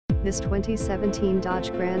This 2017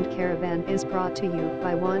 Dodge Grand Caravan is brought to you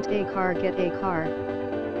by Want a Car Get a Car.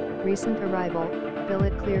 Recent arrival,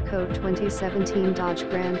 Billet Clear Coat 2017 Dodge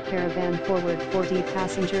Grand Caravan Forward 4D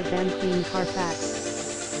Passenger Van Clean Carfax.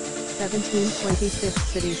 1725th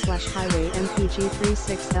City/Highway MPG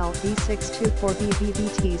 36L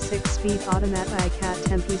V624BVVT 6-speed automatic ICAT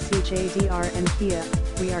Tempe CJDR and Kia.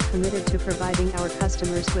 We are committed to providing our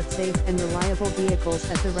customers with safe and reliable vehicles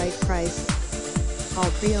at the right price. All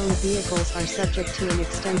pre-owned vehicles are subject to an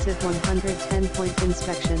extensive 110-point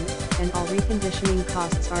inspection, and all reconditioning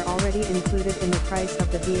costs are already included in the price of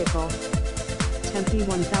the vehicle. Tempe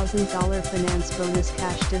 $1,000 finance bonus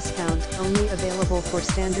cash discount only available for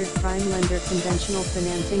standard prime lender conventional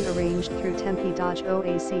financing arranged through Tempe Dodge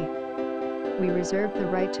OAC. We reserve the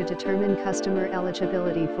right to determine customer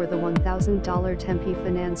eligibility for the $1,000 Tempe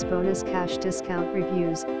finance bonus cash discount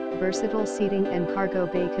reviews, versatile seating and cargo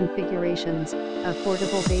bay configurations,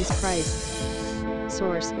 affordable base price.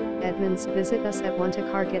 Source: Edmunds. Visit us at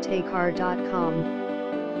wantacargetacar.com.